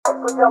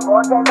escucho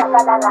voces a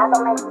cada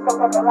rato, me dicen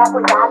que tenga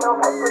cuidado.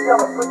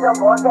 Escucho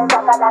voces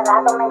a cada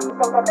rato, me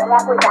dicen que tenga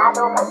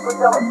cuidado.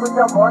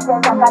 Escucho voces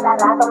a cada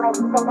rato, me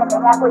dicen que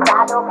tenga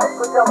cuidado.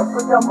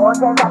 Escucho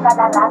voces a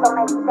cada rato,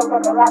 me dicen que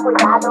tenga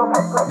cuidado.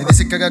 Me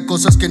dice que haga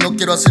cosas que no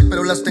quiero hacer,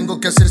 pero las tengo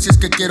que hacer si es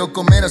que quiero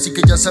comer. Así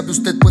que ya sabe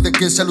usted, puede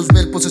que sea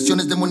Luzbel,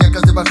 posesiones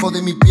demoníacas debajo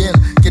de mi piel.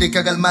 Quiere que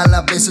haga el mal,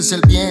 a veces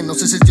el bien. No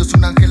sé si es Dios,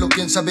 un ángel o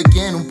quién sabe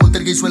quién. Un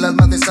poltergeist o el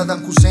alma de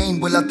Saddam Hussein.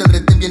 Vuélate el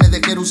retén, viene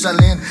de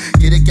Jerusalén.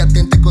 Quiere que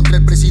atente contra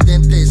el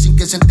presidente sin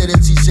que se entere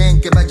el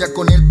CISEN. Que vaya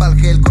con el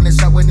palgel, con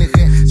esa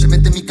ONG. Se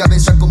mete en mi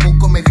cabeza como un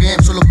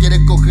comegem. Solo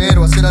quiere coger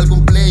o hacer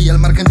algún play al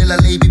margen de la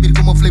ley, vivir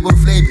como Flavor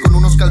Flav con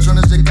unos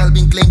calzones de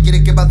Calvin Klein.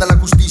 Quiere que vada la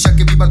justicia,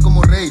 que viva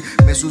como rey.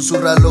 Me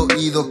susurra al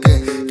oído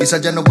que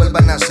quizás ya no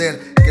vuelvan a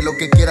nacer, que lo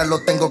que quiera lo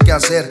tengo que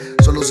hacer.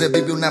 Solo se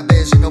vive una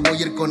vez y no voy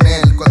a ir con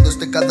él. Cuando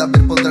este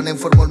cadáver pondrán en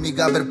forma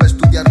hormigaver para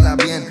estudiarla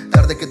bien.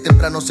 Tarde que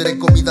temprano seré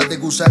comida de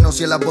gusanos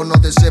y el abono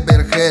de ese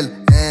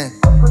vergel.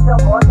 Escucho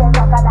voces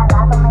a cada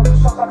rato, me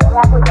dicen que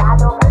tenga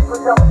cuidado.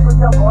 Escucho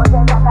voces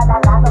a cada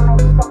rato, me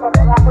dicen que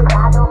tenga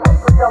cuidado.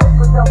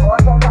 Escucho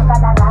voces a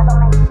cada rato,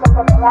 me dicen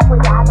que tenga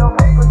cuidado.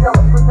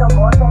 Escucho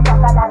voces a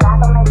cada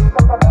rato, me dicen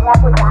que tenga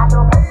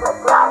cuidado.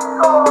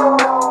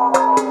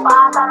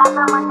 Pasa la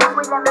cama en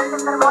tiempo y le mete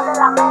enfermo de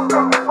la mente.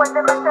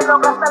 Fuertemente lo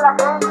gasta la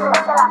gente,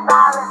 se la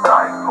sabe.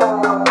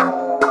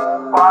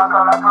 Pasa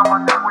la cama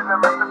en tiempo y le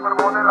mete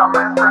enfermo de la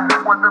mente.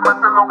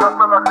 Fuertemente lo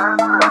gasta la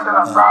gente, se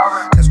la sabe.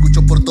 La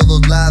escucho por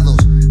todos lados,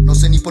 no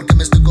sé ni por qué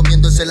me estoy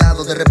comiendo ese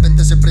helado. De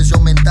repente ese precio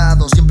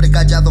aumentado, siempre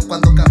callado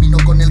cuando camino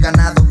con el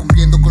ganado,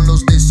 cumpliendo con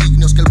los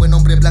designios que el buen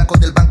hombre blanco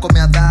del banco me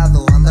ha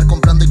dado. Andar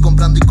comprando y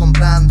comprando y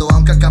comprando,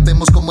 aunque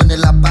acabemos como en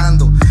el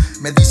apando.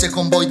 Me dice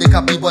convoy,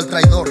 deja vivo al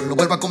traidor, lo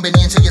vuelvo a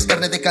conveniencia y es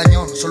carne de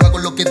cañón. Solo hago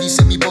lo que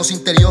dice mi voz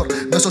interior,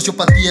 no es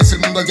sociopatía, es el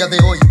mundo al día de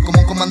hoy.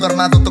 Como un comando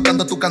armado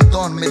tocando a tu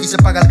cantón. Me dice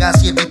paga el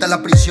gas y evita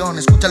la prisión.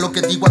 Escucha lo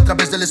que digo a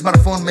través del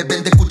smartphone. Me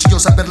vende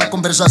cuchillos a ver la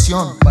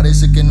conversación.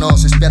 Parece que no,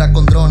 se espera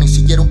con dron y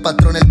siguiera un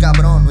patrón el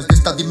cabrón. No es de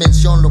esta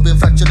dimensión, lo veo en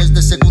fracciones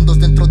de segundos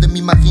dentro de mi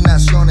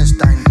imaginación.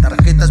 Está en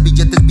tarjetas,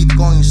 billetes,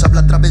 bitcoins,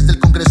 habla a través del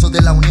Congreso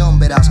de la Unión.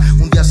 Verás,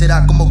 un día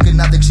será como que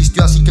nada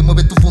existió, así que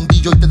mueve tu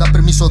fundillo y te da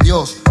permiso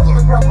Dios.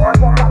 Escucho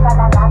voces a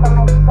cada rato,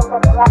 me dicen que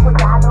tenga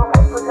cuidado.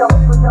 Escucho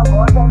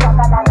voces a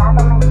cada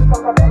rato, me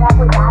dicen que tenga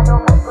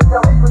cuidado. Escucho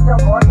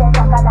voces a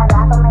cada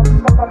rato, me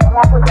dicen que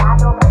tenga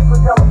cuidado.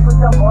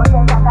 Escucho voces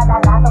a cada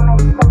rato, me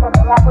dicen que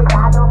tenga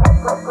cuidado.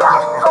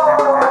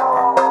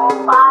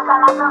 Pasa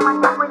la cama en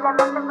tiempo y le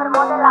mete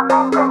enfermo de la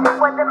mente.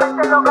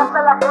 Fuertemente lo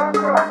gasta la gente,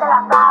 se la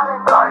sabe.